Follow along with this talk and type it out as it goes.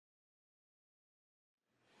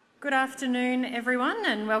Good afternoon, everyone,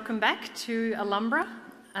 and welcome back to Alumbra.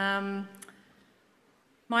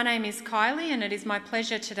 My name is Kylie, and it is my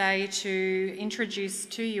pleasure today to introduce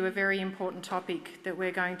to you a very important topic that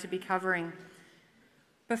we're going to be covering.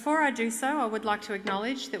 Before I do so, I would like to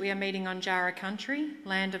acknowledge that we are meeting on Jara country,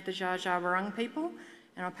 land of the Dja Dja Wurrung people,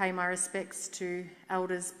 and I pay my respects to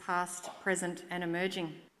elders past, present and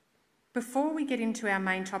emerging. Before we get into our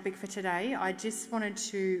main topic for today, I just wanted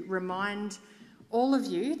to remind all of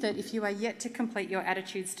you that if you are yet to complete your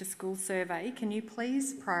Attitudes to School survey, can you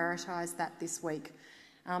please prioritise that this week?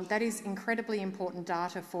 That is incredibly important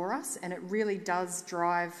data for us, and it really does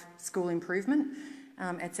drive school improvement.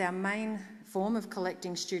 It's our main form of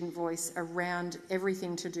collecting student voice around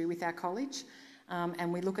everything to do with our college,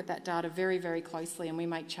 and we look at that data very, very closely and we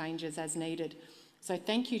make changes as needed. So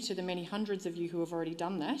thank you to the many hundreds of you who have already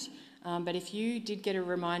done that. But if you did get a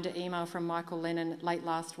reminder email from Michael Lennon late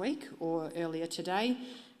last week or earlier today,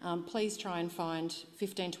 please try and find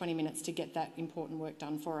 15-20 minutes to get that important work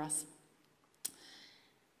done for us.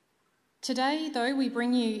 Today, though, we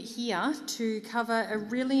bring you here to cover a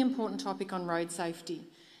really important topic on road safety.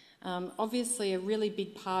 Obviously, a really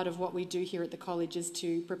big part of what we do here at the college is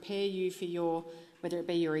to prepare you for whether it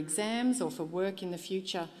be your exams or for work in the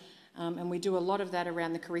future. And we do a lot of that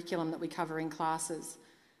around the curriculum that we cover in classes.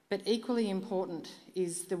 But equally important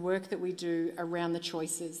is the work that we do around the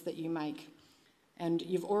choices that you make. And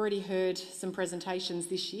you've already heard some presentations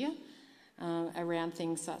this year around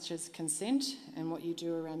things such as consent and what you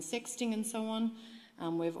do around sexting and so on.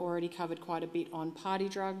 We've already covered quite a bit on party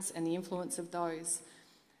drugs and the influence of those.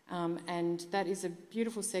 And that is a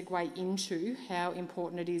beautiful segue into how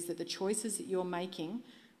important it is that the choices that you're making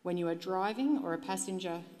when you are driving or a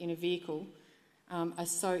passenger in a vehicle are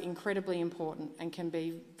so incredibly important and can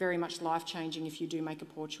be very much life-changing if you do make a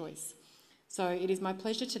poor choice. So it is my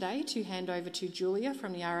pleasure today to hand over to Julia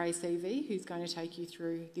from the RACV, who's going to take you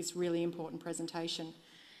through this really important presentation.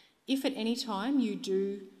 If at any time you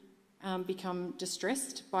do become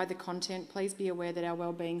distressed by the content, please be aware that our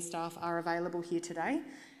wellbeing staff are available here today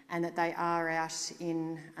and that they are out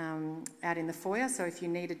in the foyer. So if you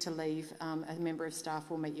needed to leave, a member of staff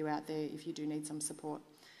will meet you out there if you do need some support.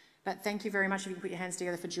 But thank you very much. If you can put your hands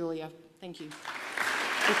together for Julia. Thank you.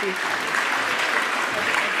 Thank you.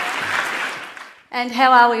 And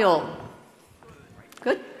how are we all?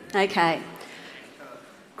 Good? Okay.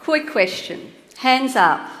 Quick question. Hands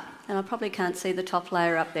up. And I probably can't see the top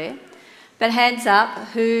layer up there. But hands up,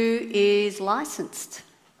 who is licensed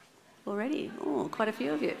already? Oh, quite a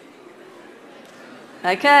few of you.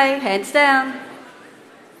 Okay, hands down.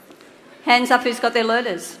 Hands up, who's got their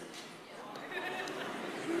learners?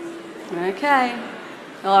 Okay.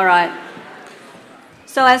 All right.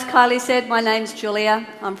 So as Kylie said, my name's Julia.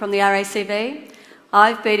 I'm from the RACV.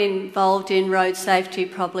 I've been involved in road safety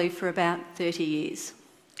probably for about 30 years.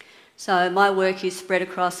 So my work is spread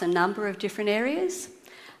across a number of different areas,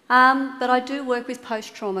 but I do work with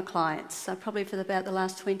post-trauma clients. So probably for about the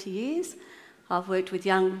last 20 years, I've worked with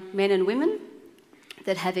young men and women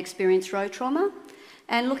that have experienced road trauma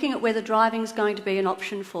and looking at whether driving is going to be an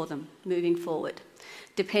option for them moving forward,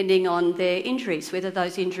 depending on their injuries, whether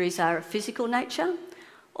those injuries are of physical nature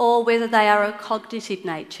or whether they are of cognitive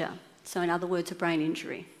nature. So in other words, a brain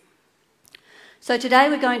injury. So today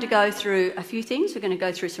we're going to go through a few things. We're going to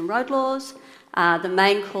go through some road laws, the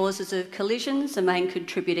main causes of collisions, the main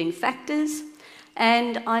contributing factors,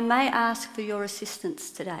 and I may ask for your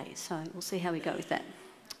assistance today. So we'll see how we go with that.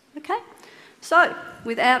 Okay, so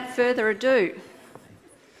without further ado,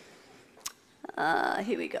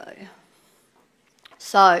 here we go.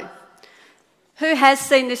 So, who has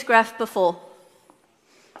seen this graph before?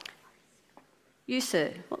 You,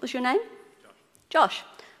 sir. What was your name? Josh. Josh.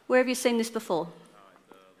 Where have you seen this before?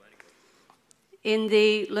 In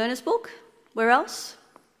the learner's book? Where else?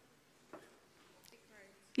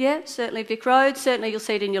 Yeah, certainly Vic Road. Certainly you'll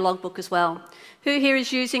see it in your logbook as well. Who here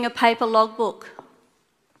is using a paper logbook?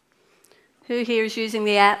 Who here is using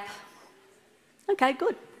the app? Okay,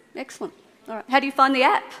 good. Excellent. All right. How do you find the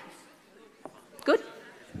app? Good?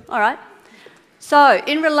 All right. So,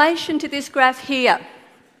 in relation to this graph here,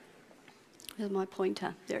 where's my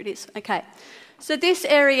pointer? There it is. Okay. So this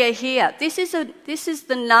area here, this is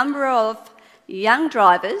the number of young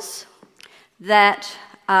drivers that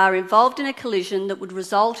are involved in a collision that would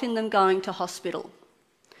result in them going to hospital.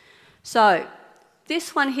 So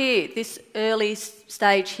this one here, this early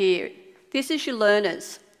stage here, this is your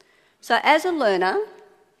learners. So as a learner,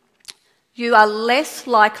 you are less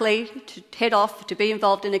likely to head off to be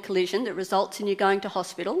involved in a collision that results in you going to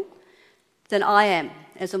hospital than I am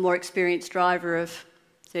as a more experienced driver of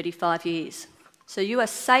 35 years. So you are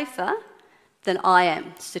safer than I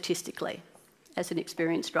am statistically as an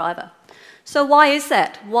experienced driver. So why is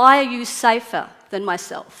that? Why are you safer than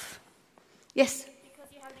myself? Yes?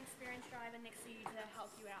 Because you have an experienced driver next to you to help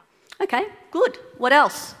you out. Okay, good. What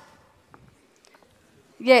else?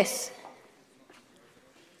 Yes.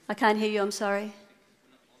 I can't hear you, I'm sorry.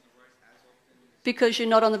 Because you're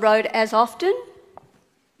not on the road as often?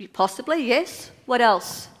 Possibly, yes. What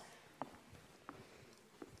else?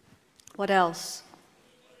 What else?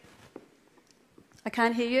 I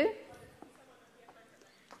can't hear you.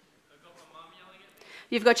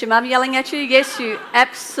 You've got your mum yelling at you? Yes, you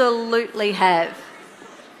absolutely have.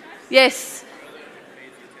 Yes.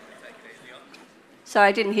 Sorry,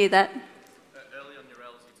 I didn't hear that. Early on your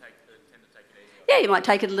L's, you tend to take it easier. Yeah, you might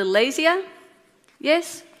take it a little easier.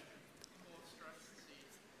 Yes.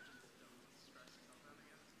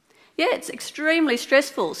 Yeah, it's extremely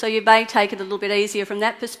stressful, so you may take it a little bit easier from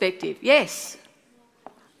that perspective. Yes.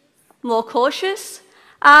 More cautious.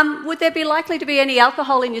 Would there be likely to be any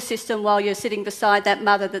alcohol in your system while you're sitting beside that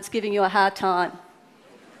mother that's giving you a hard time?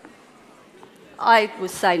 I would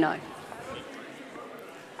say no.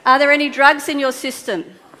 Are there any drugs in your system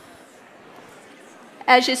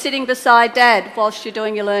as you're sitting beside Dad whilst you're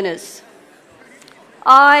doing your learners?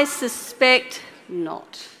 I suspect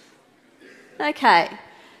not. Okay,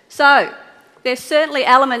 so there's certainly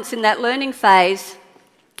elements in that learning phase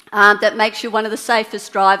that makes you one of the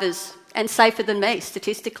safest drivers, and safer than me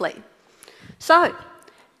statistically. So,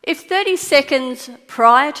 if 30 seconds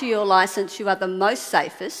prior to your licence you are the most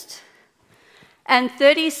safest, and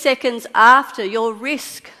 30 seconds after your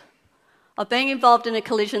risk of being involved in a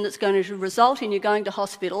collision that's going to result in you going to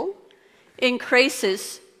hospital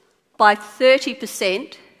increases by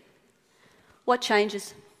 30%, what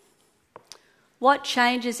changes? What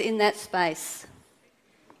changes in that space?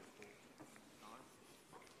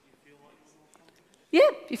 Yeah,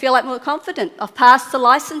 you feel like more confident. I've passed the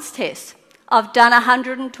licence test. I've done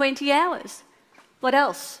 120 hours. What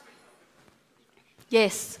else?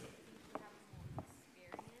 Yes.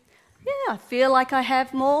 Yeah, I feel like I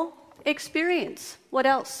have more experience. What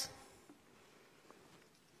else?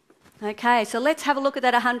 Okay, so let's have a look at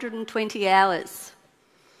that 120 hours.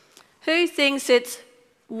 Who thinks it's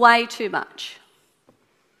way too much?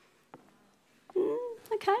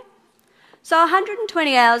 Okay. So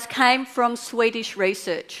 120 hours came from Swedish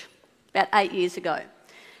research about 8 years ago.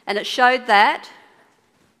 And it showed that,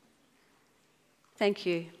 thank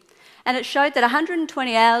you, and it showed that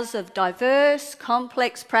 120 hours of diverse,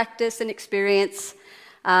 complex practice and experience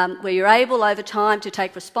where you're able over time to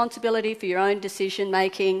take responsibility for your own decision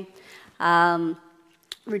making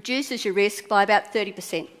reduces your risk by about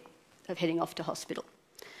 30% of heading off to hospital.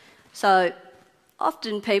 So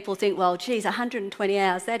often people think, well, geez, 120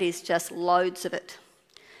 hours, that is just loads of it.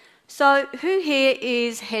 So who here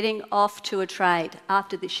is heading off to a trade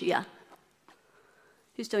after this year?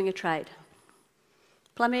 Who's doing a trade?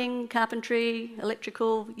 Plumbing, carpentry,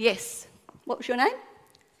 electrical? Yes. What was your name?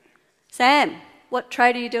 Sam. What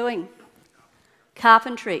trade are you doing?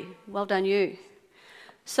 Carpentry. Well done you.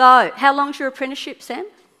 So how long's your apprenticeship, Sam?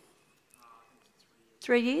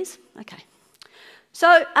 3 years? Okay.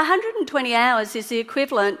 So 120 hours is the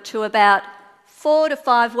equivalent to about 4 to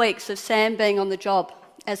 5 weeks of Sam being on the job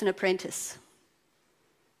as an apprentice.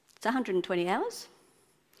 It's 120 hours.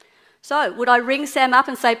 So would I ring Sam up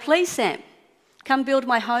and say, please, Sam, come build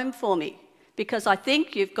my home for me because I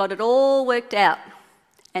think you've got it all worked out?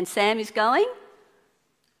 And Sam is going,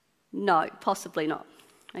 no, possibly not.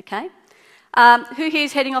 Okay. Who here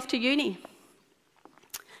is heading off to uni?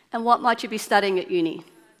 And what might you be studying at uni?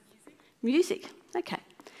 Music. Okay.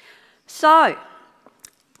 So,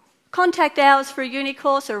 contact hours for a uni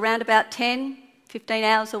course are around about 10, 15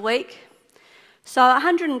 hours a week. So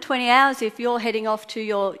 120 hours if you're heading off to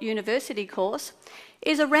your university course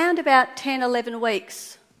is around about 10, 11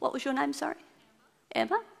 weeks. What was your name, sorry?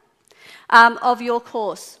 Emma? Of your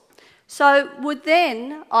course. So would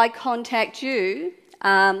then I contact you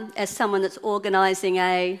as someone that's organising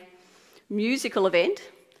a musical event,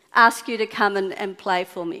 ask you to come and play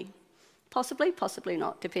for me? Possibly, possibly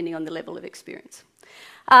not, depending on the level of experience.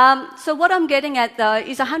 So what I'm getting at, though,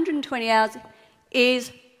 is 120 hours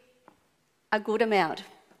is a good amount,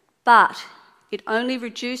 but it only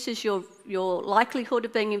reduces your likelihood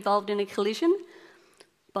of being involved in a collision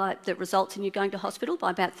that results in you going to hospital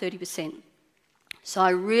by about 30%. So I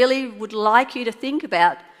really would like you to think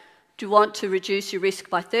about, do you want to reduce your risk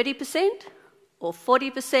by 30% or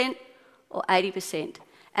 40% or 80%?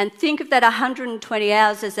 And think of that 120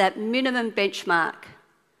 hours as that minimum benchmark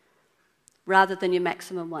rather than your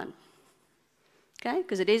maximum one. Okay?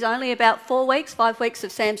 Because it is only about 4 weeks, 5 weeks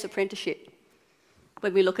of Sam's apprenticeship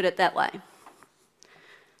when we look at it that way.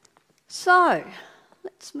 So,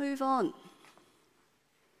 let's move on.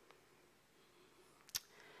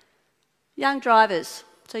 Young drivers.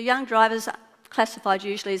 So young drivers are classified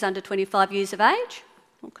usually as under 25 years of age,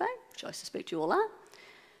 okay, which I suspect you all are.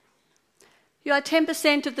 You are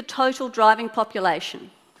 10% of the total driving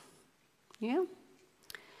population. Yeah.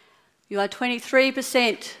 You are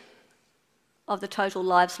 23% of the total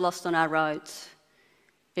lives lost on our roads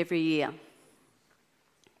every year.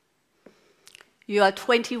 You are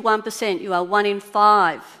 21%, you are 1 in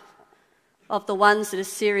 5 of the ones that are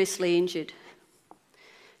seriously injured.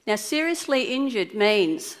 Now, seriously injured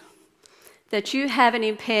means that you have an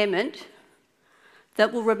impairment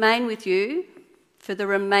that will remain with you for the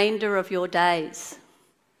remainder of your days.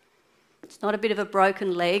 It's not a bit of a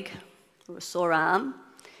broken leg or a sore arm.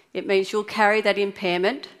 It means you'll carry that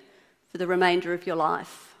impairment for the remainder of your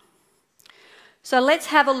life. So let's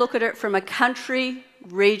have a look at it from a country,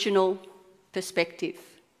 regional perspective.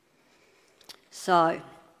 So,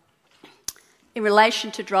 in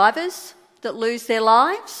relation to drivers that lose their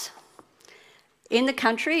lives, in the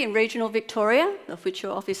country, in regional Victoria, of which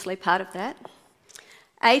you're obviously part of that,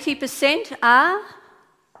 80% are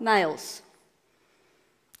males,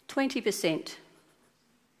 20%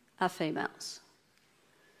 are females.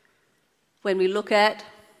 When we look at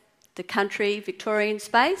the country Victorian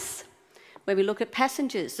space, when we look at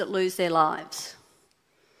passengers that lose their lives,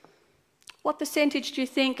 what percentage do you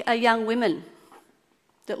think are young women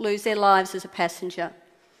that lose their lives as a passenger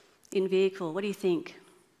in vehicle? What do you think?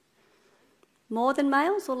 More than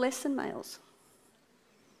males or less than males?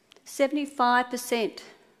 75%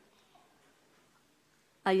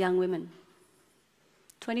 are young women.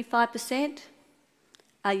 25%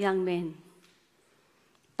 are young men.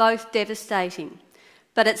 Both devastating.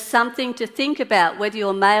 But it's something to think about, whether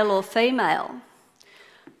you're male or female,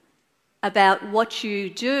 about what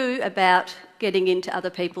you do about getting into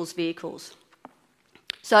other people's vehicles.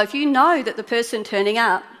 So if you know that the person turning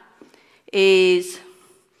up is,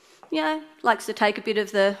 likes to take a bit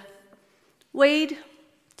of the weed,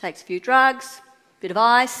 takes a few drugs, a bit of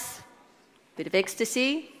ice, a bit of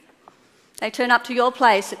ecstasy, they turn up to your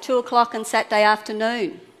place at 2 o'clock on Saturday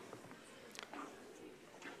afternoon,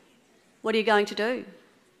 what are you going to do?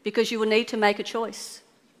 Because you will need to make a choice.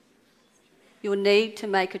 You will need to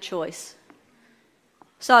make a choice.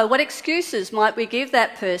 So what excuses might we give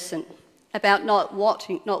that person about not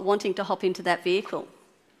wanting to hop into that vehicle?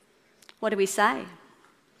 What do we say?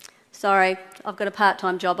 Sorry, I've got a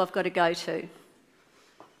part-time job I've got to go to.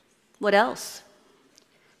 What else?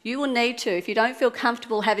 You will need to, if you don't feel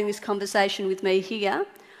comfortable having this conversation with me here,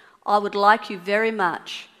 I would like you very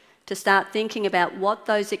much to start thinking about what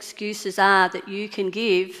those excuses are that you can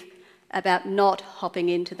give about not hopping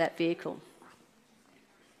into that vehicle.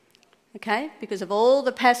 Okay? Because of all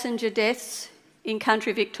the passenger deaths in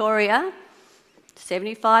country Victoria,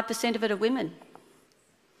 75% of it are women.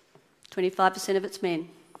 25% of it's men.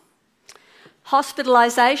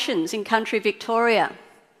 Hospitalisations in country Victoria.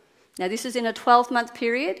 Now this is in a 12-month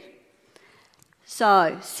period.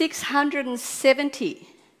 So 670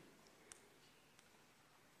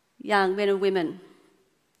 young men and women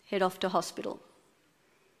head off to hospital.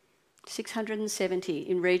 670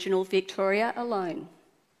 in regional Victoria alone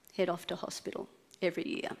head off to hospital every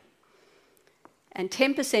year. And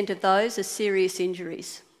 10% of those are serious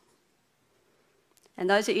injuries. And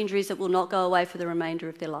those are injuries that will not go away for the remainder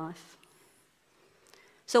of their life.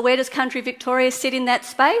 So where does country Victoria sit in that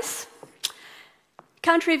space?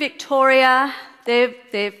 Country Victoria, their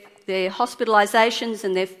hospitalisations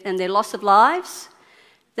and their loss of lives,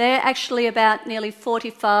 they're actually about nearly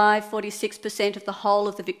 46% of the whole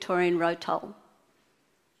of the Victorian road toll.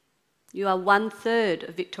 You are 1/3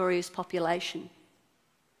 of Victoria's population.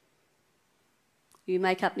 You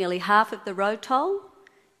make up nearly half of the road toll,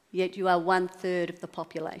 yet you are 1/3 of the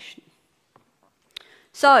population.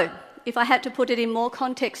 So, if I had to put it in more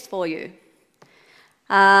context for you,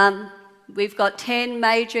 we've got 10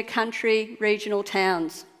 major country regional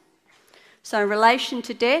towns. So in relation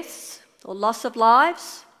to deaths or loss of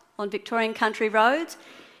lives on Victorian country roads,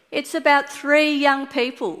 it's about 3 young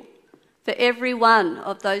people for every one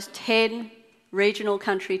of those 10 regional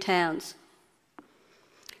country towns.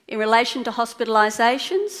 In relation to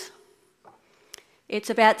hospitalisations,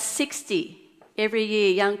 it's about 60 every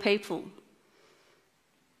year young people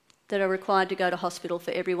that are required to go to hospital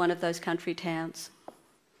for every one of those country towns.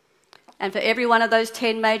 And for every one of those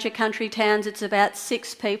 10 major country towns, it's about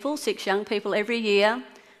 6 young people every year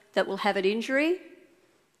that will have an injury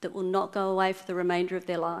that will not go away for the remainder of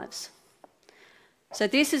their lives. So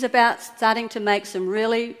this is about starting to make some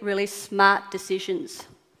really, really smart decisions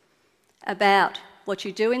about what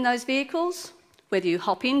you do in those vehicles, whether you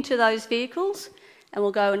hop into those vehicles, and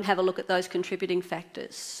we'll go and have a look at those contributing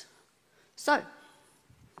factors. So,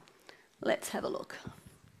 let's have a look.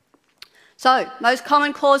 So, most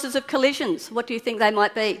common causes of collisions, what do you think they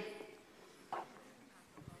might be?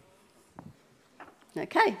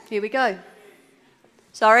 Okay, here we go.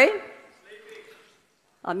 Sorry?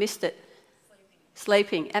 I missed it.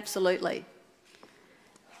 Sleeping, absolutely.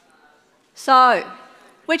 So,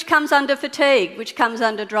 which comes under fatigue? Which comes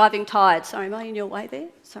under driving tired? Sorry, am I in your way there?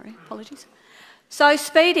 Sorry, apologies. So,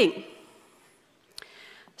 speeding.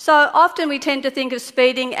 So, often we tend to think of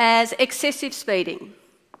speeding as excessive speeding.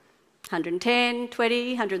 110, 20,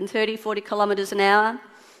 130, 40 kilometres an hour,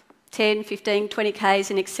 10, 15, 20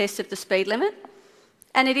 k's in excess of the speed limit.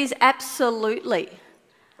 And it is absolutely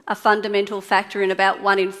a fundamental factor in about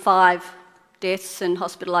 1 in 5 deaths and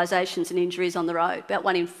hospitalisations and injuries on the road, about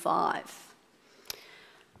 1 in 5.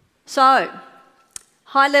 So,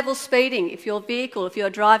 high-level speeding, if you're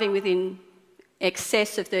driving within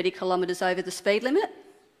excess of 30 kilometres over the speed limit,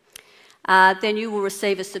 then you will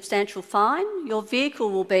receive a substantial fine. Your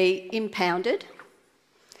vehicle will be impounded,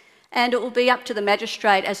 and it will be up to the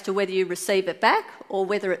magistrate as to whether you receive it back or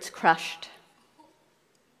whether it's crushed.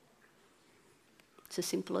 It's as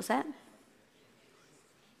simple as that.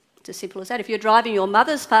 It's as simple as that. If you're driving your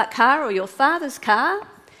mother's car or your father's car,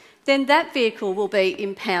 then that vehicle will be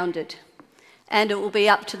impounded, and it will be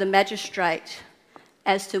up to the magistrate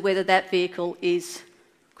as to whether that vehicle is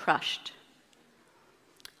crushed.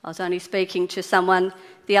 I was only speaking to someone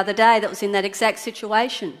the other day that was in that exact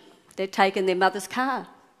situation. They'd taken their mother's car.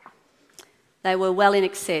 They were well in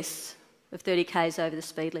excess of 30 k's over the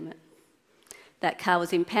speed limit. That car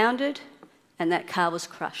was impounded and that car was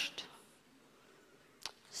crushed.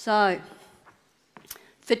 So,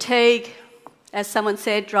 fatigue, as someone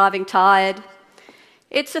said, driving tired,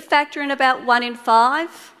 it's a factor in about 1 in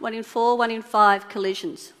 5, 1 in 4, 1 in 5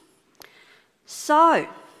 collisions. So,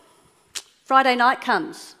 Friday night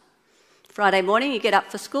comes. Friday morning, you get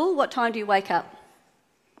up for school. What time do you wake up?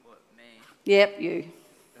 What, me? Yep, you.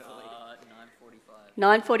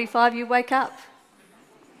 9:45. 9:45 you wake up.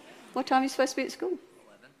 What time are you supposed to be at school?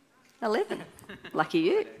 11. Lucky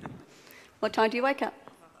you. What time do you wake up?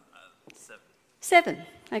 7. 7.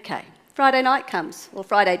 Okay. Friday night comes, or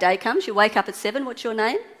Friday day comes. You wake up at 7. What's your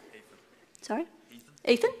name? Ethan. Sorry?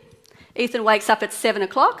 Ethan. Ethan wakes up at 7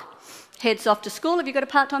 o'clock, heads off to school. Have you got a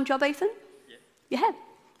part-time job, Ethan? Yeah. You have?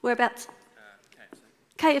 Whereabouts?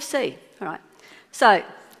 KFC. KFC. All right. So,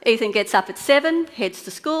 Ethan gets up at 7, heads to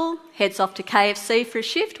school, heads off to KFC for a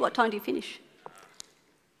shift. What time do you finish?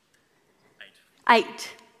 8. 8.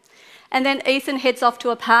 And then Ethan heads off to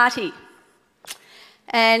a party.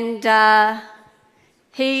 And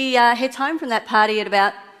he heads home from that party at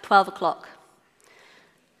about 12 o'clock.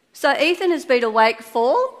 So Ethan has been awake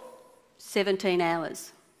for 17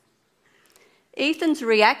 hours. Ethan's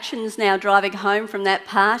reactions now driving home from that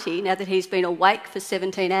party, now that he's been awake for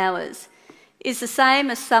 17 hours, is the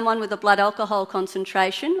same as someone with a blood alcohol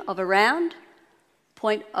concentration of around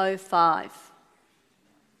 0.05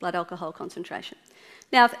 blood alcohol concentration.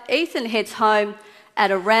 Now, if Ethan heads home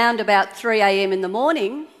at around about 3 a.m. in the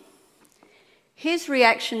morning, his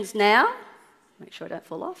reactions now, make sure I don't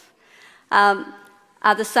fall off,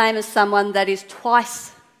 are the same as someone that is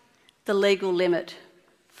twice the legal limit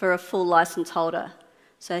for a full licence holder.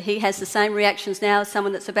 So he has the same reactions now as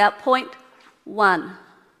someone that's about 0.1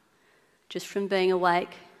 just from being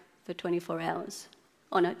awake for 24 hours.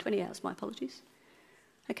 Oh no, 20 hours, my apologies.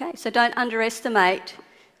 Okay, so don't underestimate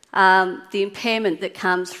the impairment that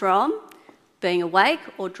comes from being awake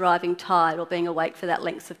or driving tired or being awake for that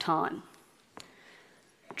length of time.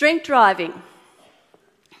 Drink driving.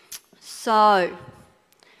 So,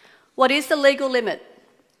 what is the legal limit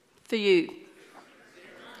for you?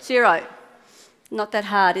 0. Not that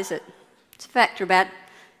hard, is it? It's a factor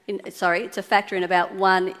it's a factor in about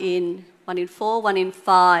 1 in 4, 1 in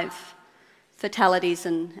 5 fatalities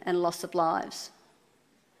and loss of lives.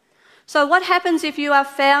 So what happens if you are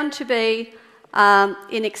found to be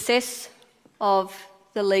in excess of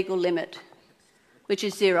the legal limit, which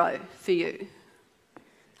is 0 for you?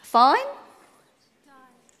 Fine?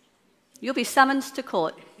 You'll be summoned to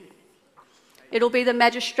court. It'll be the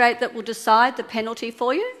magistrate that will decide the penalty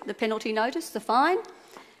for you, the penalty notice, the fine,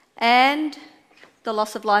 and the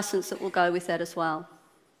loss of licence that will go with that as well.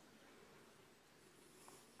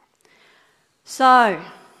 So,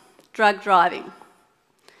 drug driving.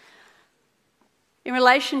 In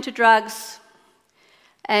relation to drugs,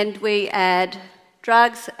 and we add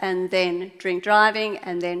drugs and then drink driving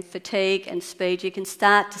and then fatigue and speed, you can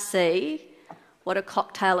start to see what a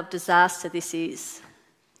cocktail of disaster this is.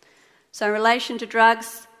 So in relation to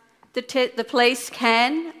drugs, The police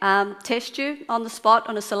can test you on the spot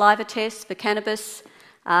on a saliva test for cannabis,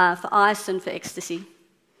 for ice and for ecstasy.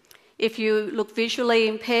 If you look visually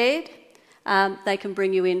impaired, they can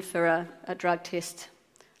bring you in for a drug test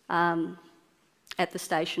at the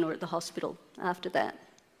station or at the hospital after that.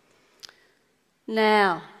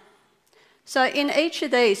 Now, so in each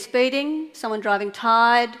of these, speeding, someone driving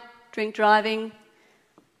tired, drink driving,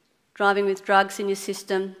 driving with drugs in your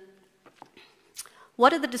system,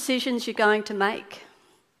 what are the decisions you're going to make,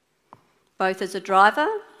 both as a driver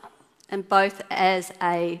and both as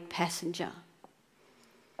a passenger?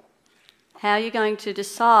 How are you going to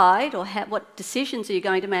decide, or what decisions are you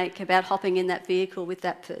going to make about hopping in that vehicle with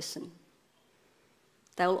that person?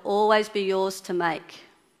 They will always be yours to make.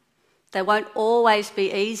 They won't always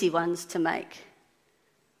be easy ones to make.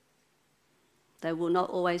 They will not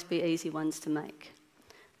always be easy ones to make.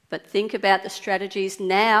 But think about the strategies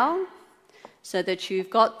now so that you've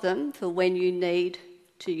got them for when you need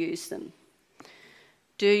to use them.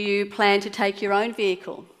 Do you plan to take your own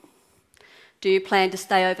vehicle? Do you plan to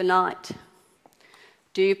stay overnight?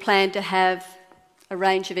 Do you plan to have a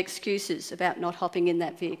range of excuses about not hopping in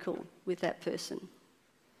that vehicle with that person?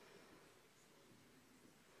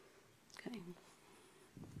 Okay.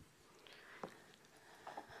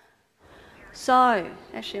 So,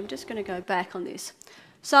 actually, I'm just going to go back on this.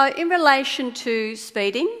 So, in relation to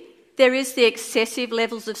speeding, there is the excessive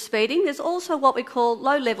levels of speeding. There's also what we call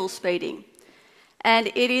low-level speeding. And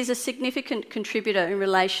it is a significant contributor in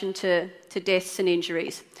relation to deaths and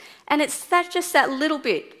injuries. And it's just that little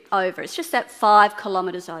bit over. It's just that 5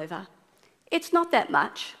 kilometres over. It's not that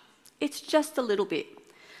much. It's just a little bit.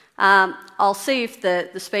 I'll see if the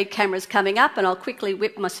speed camera's coming up and I'll quickly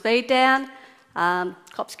whip my speed down.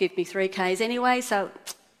 Cops give me 3 Ks anyway, so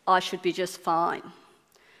I should be just fine,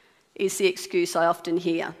 is the excuse I often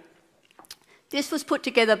hear. This was put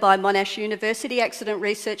together by Monash University Accident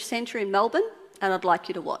Research Centre in Melbourne, and I'd like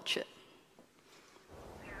you to watch it.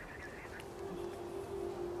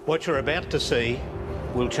 What you're about to see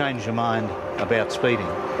will change your mind about speeding.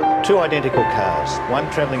 2 identical cars, one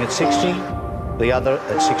travelling at 60, the other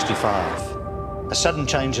at 65. A sudden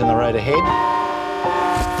change in the road ahead,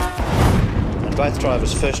 and both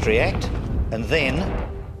drivers first react, and then,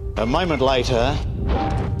 a moment later,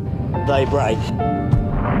 they brake.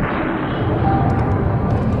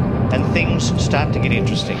 And things start to get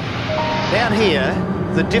interesting. Down here,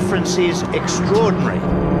 the difference is extraordinary.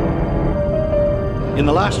 In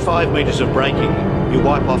the last 5 metres of braking, you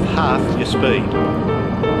wipe off half your speed.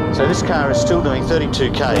 So this car is still doing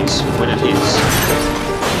 32 Ks when it hits.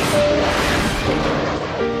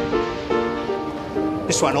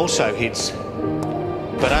 This one also hits,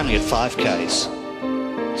 but only at 5 Ks.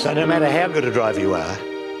 So no matter how good a driver you are,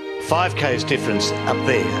 5 Ks difference up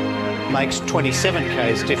there makes 27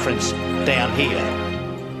 Ks difference down here.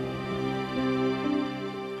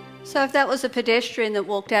 So if that was a pedestrian that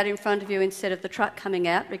walked out in front of you instead of the truck coming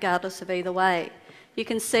out, regardless of either way, you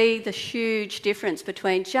can see the huge difference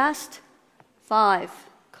between just 5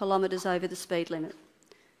 kilometres over the speed limit.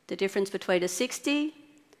 The difference between a 60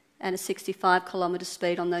 and a 65 kilometre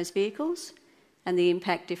speed on those vehicles, and the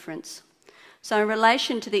impact difference. So in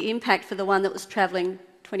relation to the impact for the one that was travelling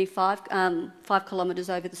 5 kilometres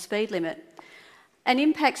over the speed limit, an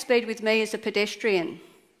impact speed with me as a pedestrian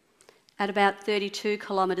at about 32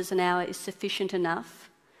 kilometres an hour is sufficient enough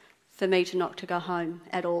for me not to go home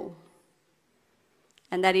at all.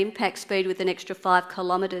 And that impact speed with an extra 5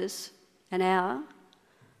 kilometres an hour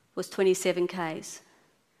was 27 Ks.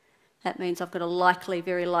 That means I've got a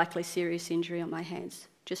very likely serious injury on my hands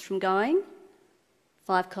just from going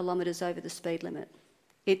 5 kilometres over the speed limit.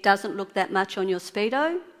 It doesn't look that much on your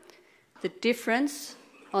speedo. The difference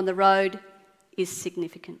on the road is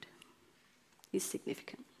significant.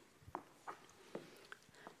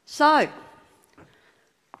 So,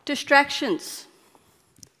 distractions.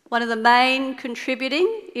 One of the main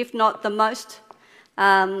contributing, if not the most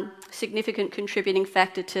significant contributing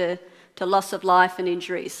factor to loss of life and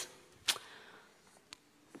injuries.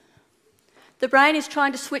 The brain is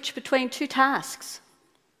trying to switch between 2 tasks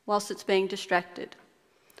whilst it's being distracted.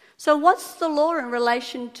 So what's the law in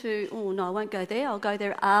relation to... Oh, no, I won't go there. I'll go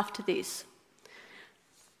there after this.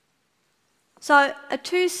 So a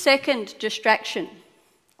 2-second distraction.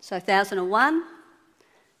 So 1001,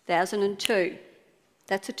 1002.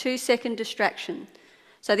 That's a 2-second distraction.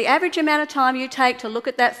 So the average amount of time you take to look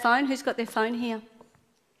at that phone... Who's got their phone here?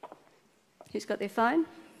 Who's got their phone?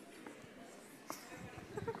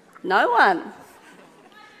 No one.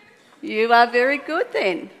 You are very good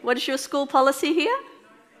then. What is your school policy here?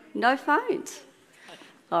 No phones.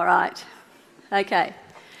 All right. Okay.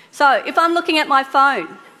 So if I'm looking at my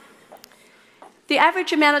phone The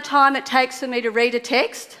average amount of time it takes for me to read a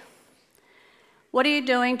text, what are you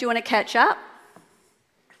doing? Do you want to catch up?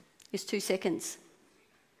 It's 2 seconds.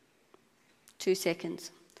 2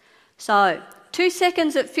 seconds. So, 2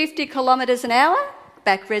 seconds at 50 kilometres an hour,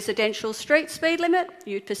 back residential street speed limit,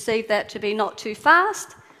 you'd perceive that to be not too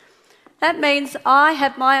fast. That means I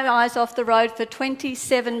have my eyes off the road for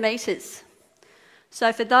 27 metres.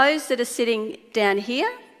 So for those that are sitting down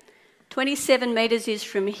here, 27 metres is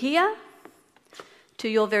from here to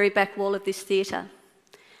your very back wall of this theatre.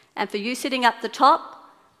 And for you sitting up the top,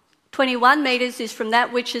 21 metres is from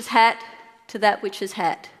that witch's hat to that witch's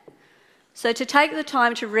hat. So to take the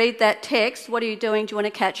time to read that text, what are you doing? Do you want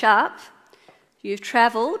to catch up? You've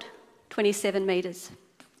travelled 27 metres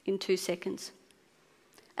in 2 seconds.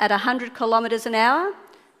 At 100 kilometres an hour,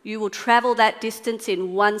 you will travel that distance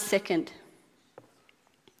in 1 second.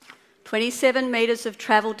 27 metres of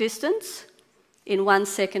travel distance in 1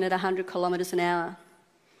 second at 100 kilometres an hour.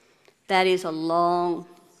 That is a long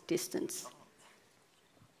distance.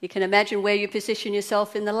 You can imagine where you position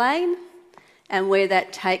yourself in the lane and where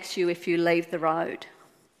that takes you if you leave the road.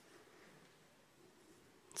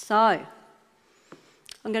 So,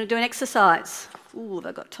 I'm going to do an exercise. Ooh, have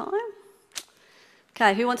I got time?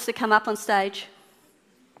 Okay, who wants to come up on stage?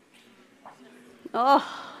 Oh,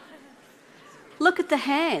 look at the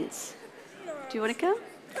hands. Do you want to come?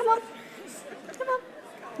 Come on. Come on.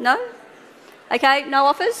 No? Okay, no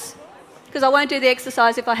offers? Because I won't do the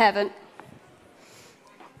exercise if I haven't.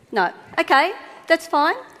 No. Okay, that's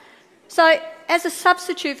fine. So, as a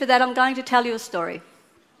substitute for that, I'm going to tell you a story.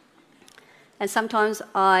 And sometimes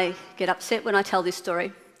I get upset when I tell this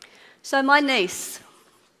story. So my niece's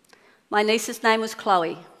name was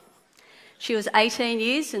Chloe. She was 18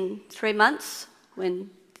 years and 3 months when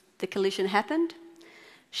the collision happened.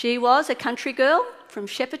 She was a country girl from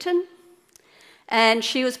Shepparton, and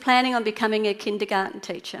she was planning on becoming a kindergarten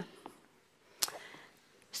teacher.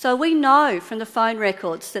 So we know from the phone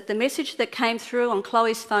records that the message that came through on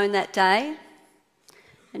Chloe's phone that day,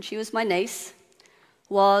 and she was my niece,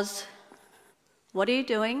 was, "What are you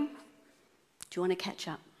doing? Do you want to catch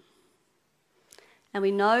up?" And we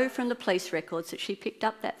know from the police records that she picked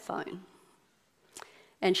up that phone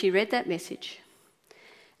and she read that message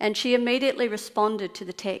and she immediately responded to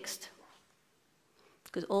the text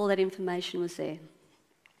because all that information was there.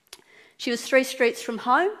 She was 3 streets from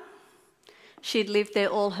home. She'd lived there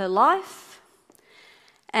all her life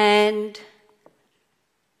and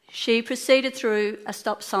she proceeded through a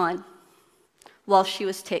stop sign while she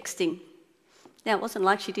was texting. Now, it wasn't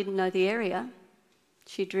like she didn't know the area.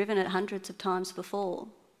 She'd driven it hundreds of times before.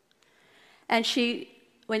 And she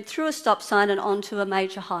went through a stop sign and onto a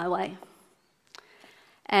major highway.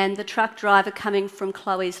 And the truck driver coming from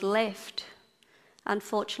Chloe's left,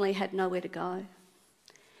 unfortunately, had nowhere to go.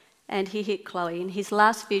 And he hit Chloe. In his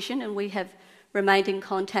last vision, and we have remained in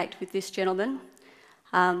contact with this gentleman,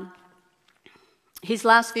 his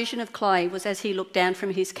last vision of Chloe was, as he looked down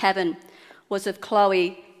from his cabin, was of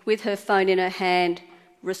Chloe with her phone in her hand,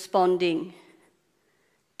 responding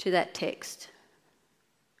to that text.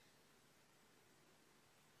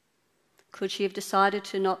 Could she have decided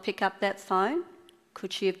to not pick up that phone?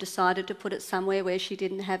 Could she have decided to put it somewhere where she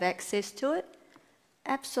didn't have access to it?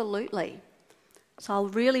 Absolutely. So I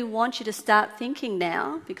really want you to start thinking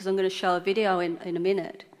now, because I'm going to show a video in a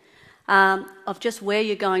minute, of just where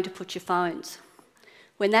you're going to put your phones.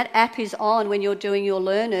 When that app is on, when you're doing your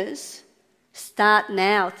learners, start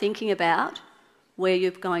now thinking about where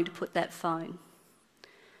you're going to put that phone.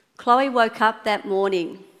 Chloe woke up that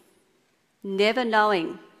morning never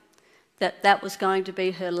knowing that that was going to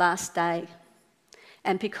be her last day.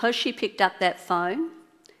 And because she picked up that phone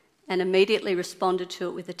and immediately responded to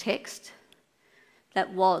it with a text,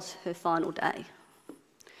 that was her final day.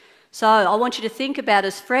 So I want you to think about,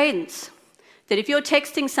 as friends, that if you're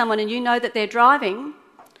texting someone and you know that they're driving,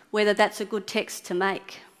 whether that's a good text to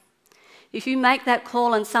make. If you make that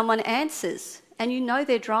call and someone answers and you know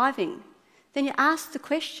they're driving, then you ask the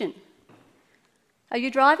question, "Are you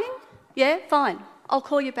driving? Yeah, fine, I'll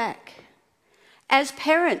call you back." As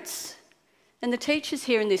parents, and the teachers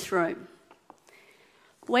here in this room,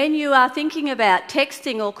 when you are thinking about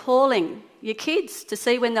texting or calling your kids to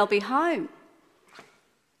see when they'll be home,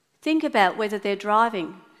 think about whether they're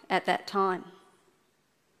driving at that time.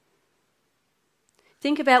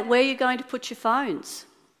 Think about where you're going to put your phones.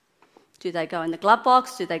 Do they go in the glove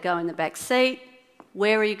box? Do they go in the back seat?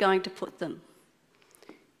 Where are you going to put them?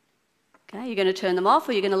 Okay, you're going to turn them off,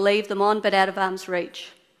 or you're going to leave them on but out of arm's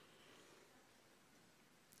reach?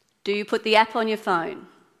 Do you put the app on your phone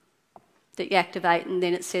that you activate and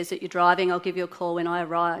then it says that you're driving, "I'll give you a call when I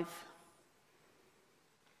arrive"?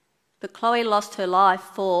 But Chloe lost her life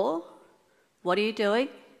for, what are you doing?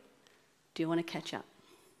 Do you want to catch up?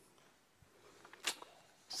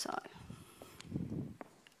 So,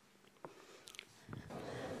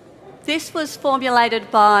 this was formulated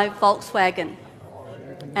by Volkswagen,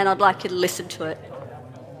 and I'd like you to listen to it.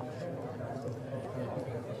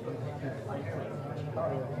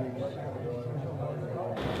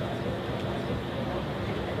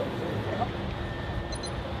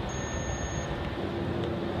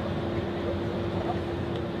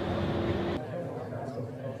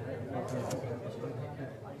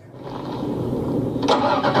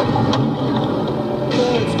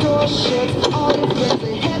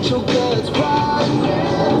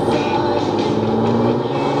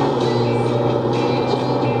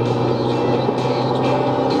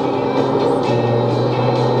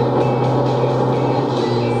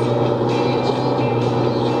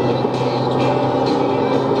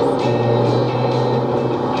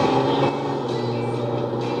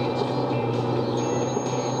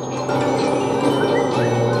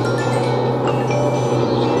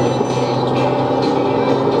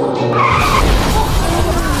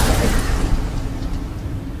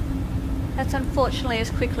 That's unfortunately as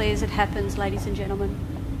quickly as it happens, ladies and gentlemen.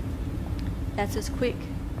 That's as quick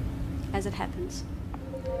as it happens.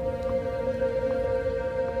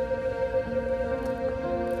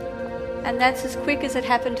 And that's as quick as it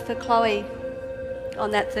happened for Chloe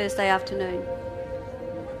on that Thursday afternoon.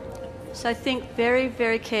 So think very,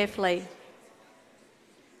 very carefully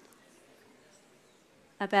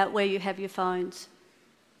about where you have your phones,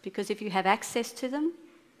 because if you have access to them,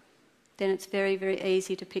 then it's very, very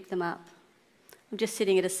easy to pick them up. I'm just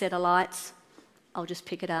sitting at a set of lights. I'll just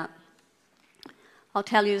pick it up. I'll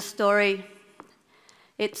tell you a story.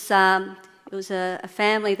 It was a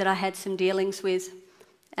family that I had some dealings with,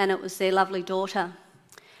 and it was their lovely daughter.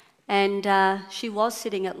 And she was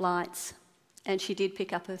sitting at lights, and she did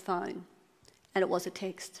pick up her phone, and it was a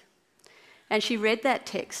text. And she read that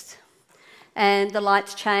text, and the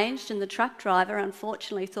lights changed, and the truck driver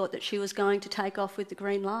unfortunately thought that she was going to take off with the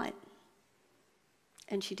green light.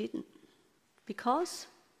 And she didn't, because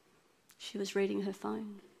she was reading her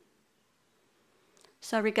phone.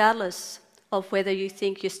 So regardless of whether you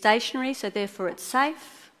think you're stationary, so therefore it's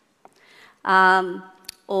safe,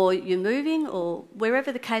 or you're moving, or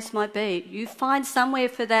wherever the case might be, you find somewhere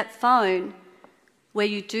for that phone where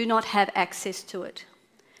you do not have access to it.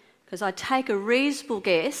 Because I take a reasonable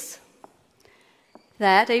guess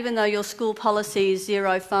that even though your school policy is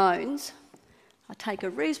 0 phones, I take a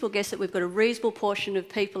reasonable guess that we've got a reasonable portion of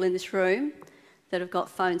people in this room that have got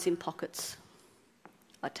phones in pockets.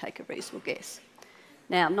 I take a reasonable guess.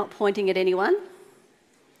 Now, I'm not pointing at anyone,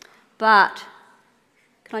 but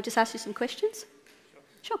can I just ask you some questions?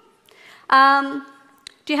 Sure.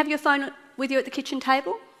 Do you have your phone with you at the kitchen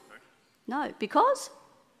table? No. Because?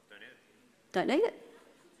 Don't need it.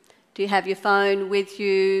 Do you have your phone with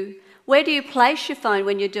you? Where do you place your phone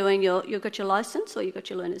when you're doing you've got your licence or you've got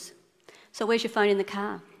your learners? So where's your phone in the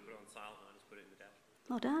car? Put it on silent and I just put it in the dash.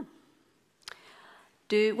 Well done.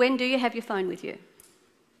 When do you have your phone with you?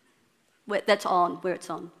 Where it's on. When I'm out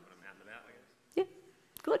and about, I guess. Yeah,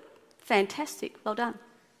 good. Fantastic. Well done.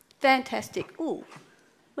 Fantastic. Ooh,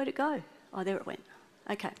 where'd it go? Oh, there it went.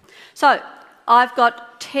 Okay. So I've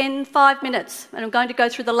got 5 minutes, and I'm going to go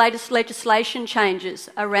through the latest legislation changes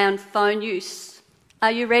around phone use.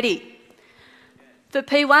 Are you ready? For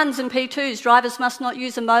P1s and P2s, drivers must not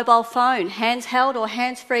use a mobile phone, hands-held or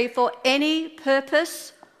hands-free, for any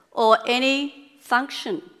purpose or any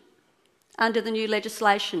function under the new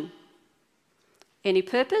legislation. Any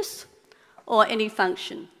purpose or any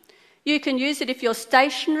function. You can use it if you're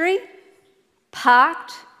stationary,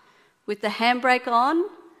 parked, with the handbrake on,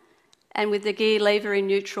 and with the gear lever in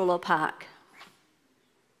neutral or park.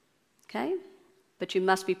 Okay? But you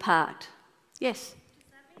must be parked. Yes?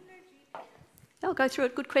 I'll go through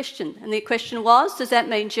it. Good question. And the question was, does that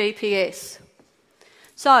mean GPS?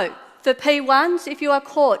 So, for P1s, if you are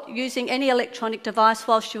caught using any electronic device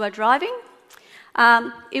whilst you are driving,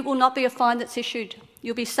 it will not be a fine that's issued.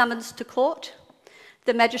 You'll be summoned to court.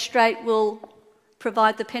 The magistrate will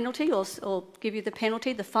provide the penalty or give you the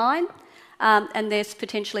penalty, the fine, and there's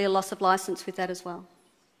potentially a loss of licence with that as well.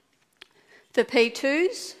 For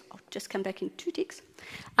P2s, I'll just come back in 2 ticks.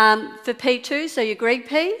 For P2s, so your Greg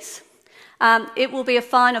Ps, it will be a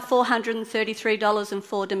fine of $433 and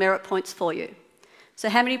 4 demerit points for you. So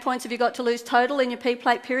how many points have you got to lose total in your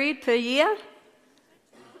P-plate period per year?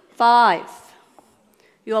 5.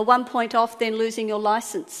 You are 1 point off then losing your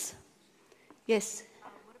licence. Yes?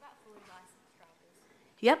 What about fully licensed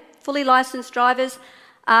drivers? Yep, fully licensed drivers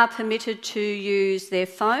are permitted to use their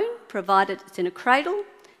phone, provided it's in a cradle,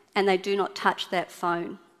 and they do not touch that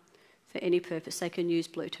phone for any purpose. They can use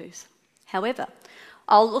Bluetooth. However,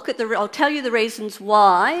 I'll tell you the reasons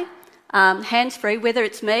why hands-free, whether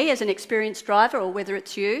it's me as an experienced driver or whether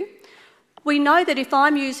it's you. We know that if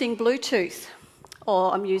I'm using Bluetooth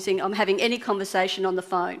or I'm having any conversation on the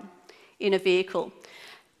phone in a vehicle,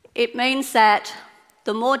 it means that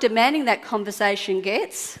the more demanding that conversation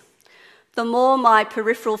gets, the more my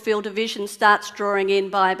peripheral field of vision starts drawing in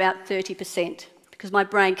by about 30%, because my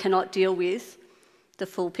brain cannot deal with the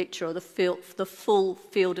full picture or the full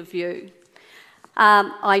field of view.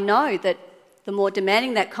 I know that the more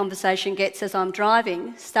demanding that conversation gets as I'm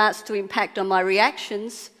driving starts to impact on my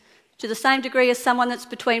reactions to the same degree as someone that's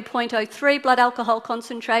between 0.03 blood alcohol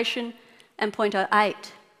concentration and 0.08,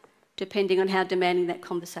 depending on how demanding that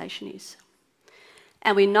conversation is.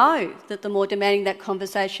 And we know that the more demanding that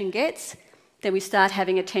conversation gets, then we start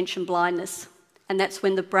having attention blindness. And that's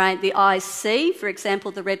when the eyes see, for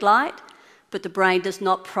example, the red light, but the brain does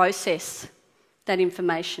not process that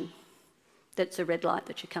information. That's a red light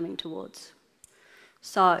that you're coming towards.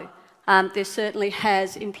 So there certainly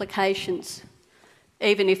has implications,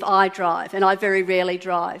 even if I drive, and I very rarely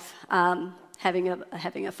drive, having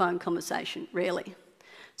a phone conversation, rarely.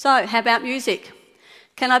 So how about music?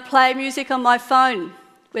 Can I play music on my phone,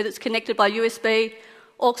 whether it's connected by USB,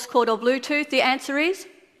 aux cord or Bluetooth? The answer is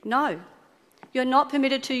no. You're not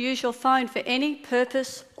permitted to use your phone for any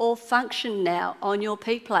purpose or function now on your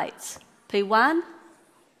P plates, P1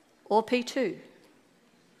 or P2.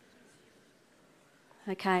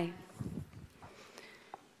 Okay.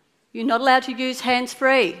 You're not allowed to use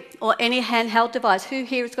hands-free or any handheld device. Who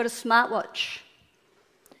here has got a smartwatch?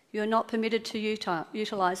 You're not permitted to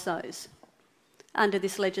utilise those under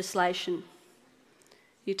this legislation.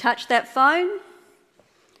 You touch that phone,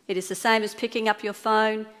 it is the same as picking up your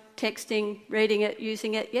phone, texting, reading it,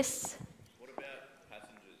 using it. Yes? What about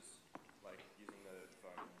passengers, like using the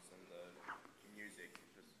phones and the music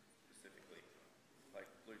specifically, like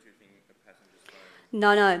Bluetoothing the passenger's phone?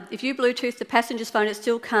 No. If you Bluetooth the passenger's phone, it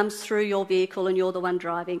still comes through your vehicle and you're the one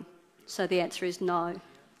driving. So the answer is no.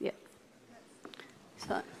 Yep.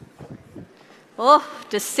 So,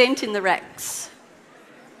 dissent in the ranks.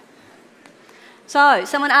 So,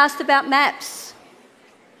 someone asked about maps.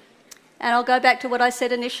 And I'll go back to what I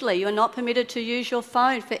said initially. You're not permitted to use your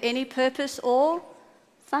phone for any purpose or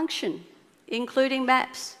function, including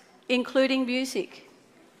maps, including music,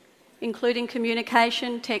 including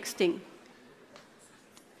communication, texting.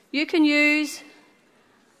 You can use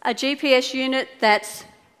a GPS unit that's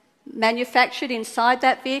manufactured inside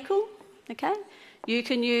that vehicle, okay? You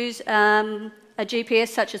can use a GPS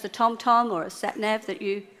such as a TomTom or a sat-nav that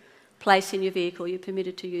you place in your vehicle. You're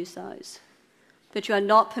permitted to use those. But you are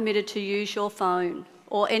not permitted to use your phone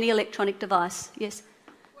or any electronic device. Yes?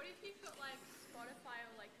 What if you've got like Spotify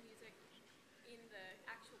or like music in the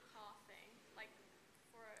actual car thing? Like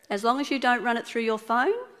for a... As long as you don't run it through your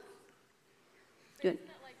phone, Isn't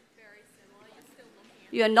that like very similar? You're still looking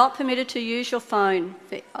at... you're not permitted to use your phone.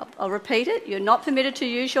 I'll repeat it. You're not permitted to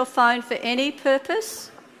use your phone for any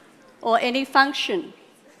purpose or any function.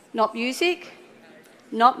 Not music,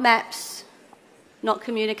 not maps, not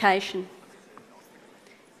communication.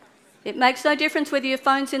 It makes no difference whether your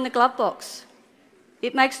phone's in the glove box.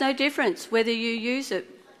 It makes no difference whether you use it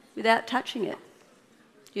without touching it.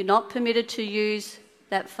 You're not permitted to use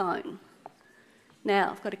that phone. Now,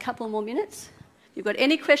 I've got a couple more minutes. If you've got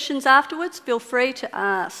any questions afterwards, feel free to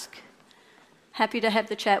ask. Happy to have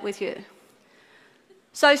the chat with you.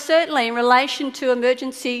 So certainly in relation to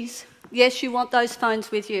emergencies, yes, you want those phones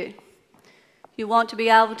with you. You want to be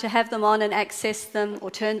able to have them on and access them, or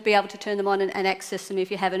be able to turn them on and access them if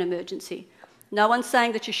you have an emergency. No one's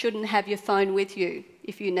saying that you shouldn't have your phone with you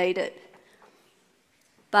if you need it.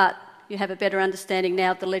 But you have a better understanding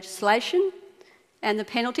now of the legislation and the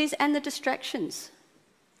penalties and the distractions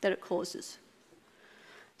that it causes.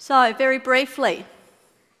 So, very briefly,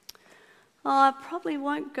 I probably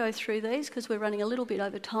won't go through these because we're running a little bit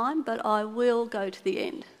over time, but I will go to the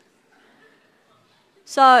end.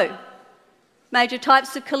 So, major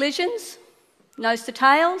types of collisions, nose to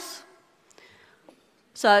tails.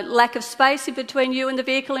 So lack of space in between you and the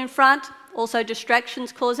vehicle in front. Also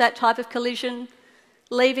distractions cause that type of collision.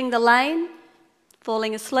 Leaving the lane,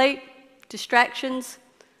 falling asleep, distractions,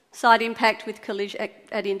 side impact with collision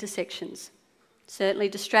at intersections. Certainly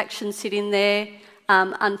distractions sit in there,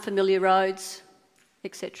 unfamiliar roads,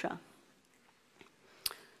 etc.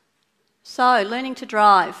 So, learning to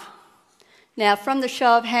drive. Now, from the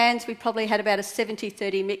show of hands, we probably had about a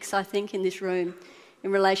 70-30 mix, I think, in this room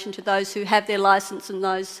in relation to those who have their licence and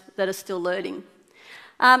those that are still learning.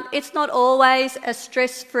 It's not always a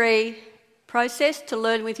stress-free process to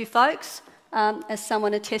learn with your folks, as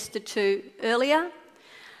someone attested to earlier.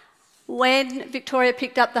 When Victoria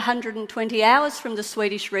picked up the 120 hours from the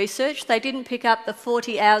Swedish research, they didn't pick up the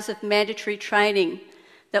 40 hours of mandatory training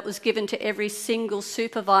that was given to every single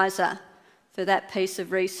supervisor for that piece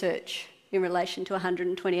of research in relation to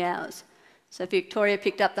 120 hours. So Victoria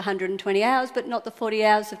picked up the 120 hours, but not the 40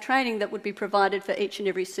 hours of training that would be provided for each and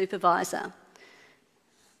every supervisor.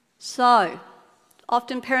 So,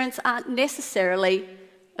 often parents aren't necessarily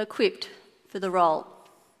equipped for the role.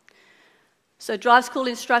 So drive school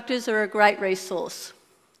instructors are a great resource.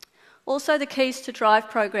 Also the Keys to Drive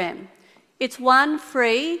program. It's one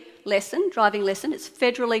free lesson, driving lesson. It's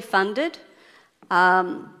federally funded.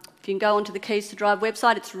 If you can go onto the Keys to Drive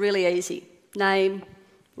website, it's really easy. Name,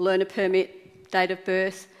 learner permit, date of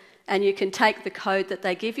birth, and you can take the code that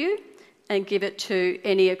they give you and give it to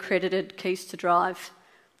any accredited Keys to Drive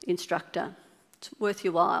instructor. It's worth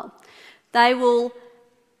your while. They will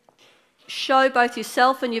show both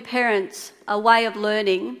yourself and your parents a way of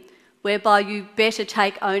learning whereby you better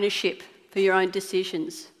take ownership for your own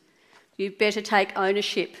decisions. You better take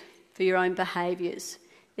ownership for your own behaviours.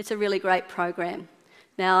 It's a really great program.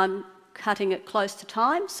 Now I'm cutting it close to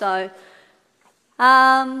time, so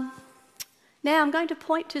now I'm going to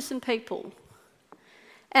point to some people.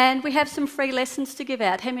 And we have some free lessons to give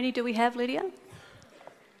out. How many do we have, Lydia?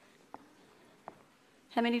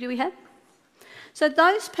 How many do we have? So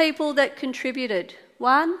those people that contributed.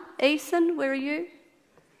 One, Ethan, where are you?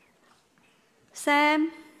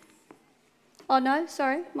 Sam? Oh no,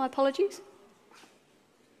 sorry, my apologies.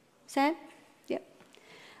 Sam? Yep.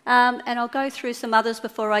 And I'll go through some others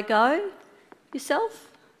before I go.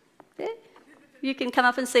 Yourself? There? You can come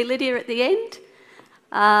up and see Lydia at the end.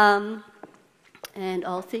 And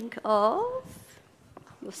I'll think of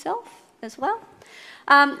yourself as well.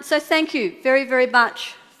 So thank you very, very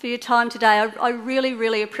much for your time today. I really,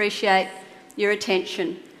 really appreciate your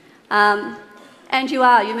attention. And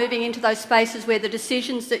you're moving into those spaces where the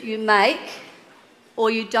decisions that you make or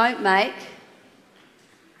you don't make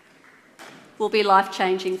will be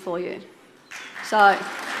life-changing for you. So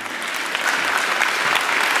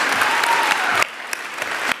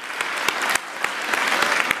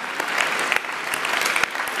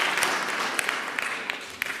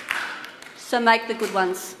make the good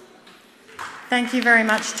ones. Thank you very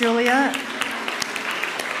much, Julia.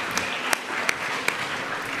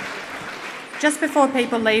 Just before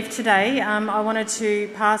people leave today, I wanted to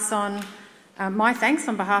pass on my thanks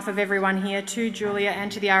on behalf of everyone here to Julia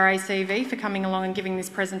and to the RACV for coming along and giving this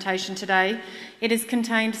presentation today. It has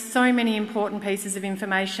contained so many important pieces of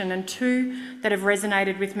information, and two that have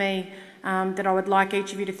resonated with me that I would like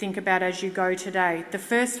each of you to think about as you go today. The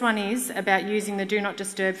first one is about using the Do Not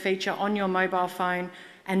Disturb feature on your mobile phone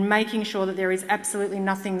and making sure that there is absolutely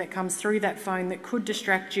nothing that comes through that phone that could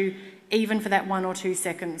distract you even for that 1 or 2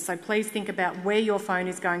 seconds. So please think about where your phone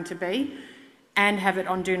is going to be and have it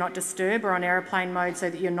on Do Not Disturb or on aeroplane mode so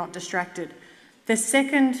that you're not distracted. The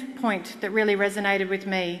second point that really resonated with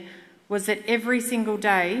me was that every single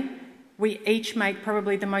day we each make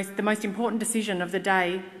probably the most important decision of the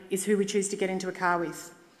day is who we choose to get into a car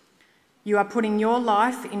with. You are putting your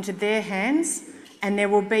life into their hands, and there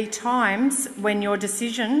will be times when your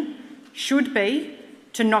decision should be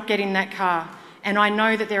to not get in that car. And I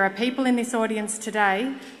know that there are people in this audience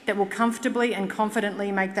today that will comfortably and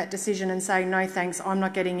confidently make that decision and say, no thanks, I'm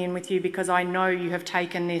not getting in with you because I know you have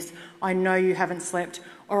taken this, I know you haven't slept,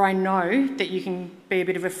 or I know that you can be a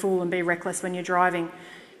bit of a fool and be reckless when you're driving.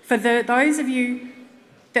 For those of you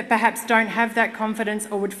that perhaps don't have that confidence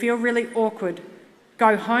or would feel really awkward,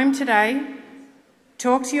 go home today,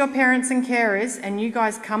 talk to your parents and carers, and you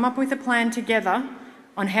guys come up with a plan together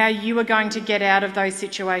on how you are going to get out of those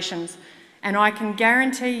situations. And I can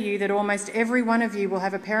guarantee you that almost every one of you will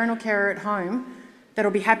have a parent or carer at home that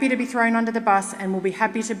will be happy to be thrown under the bus and will be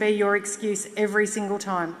happy to be your excuse every single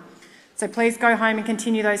time. So please go home and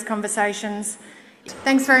continue those conversations.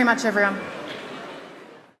 Thanks very much, everyone.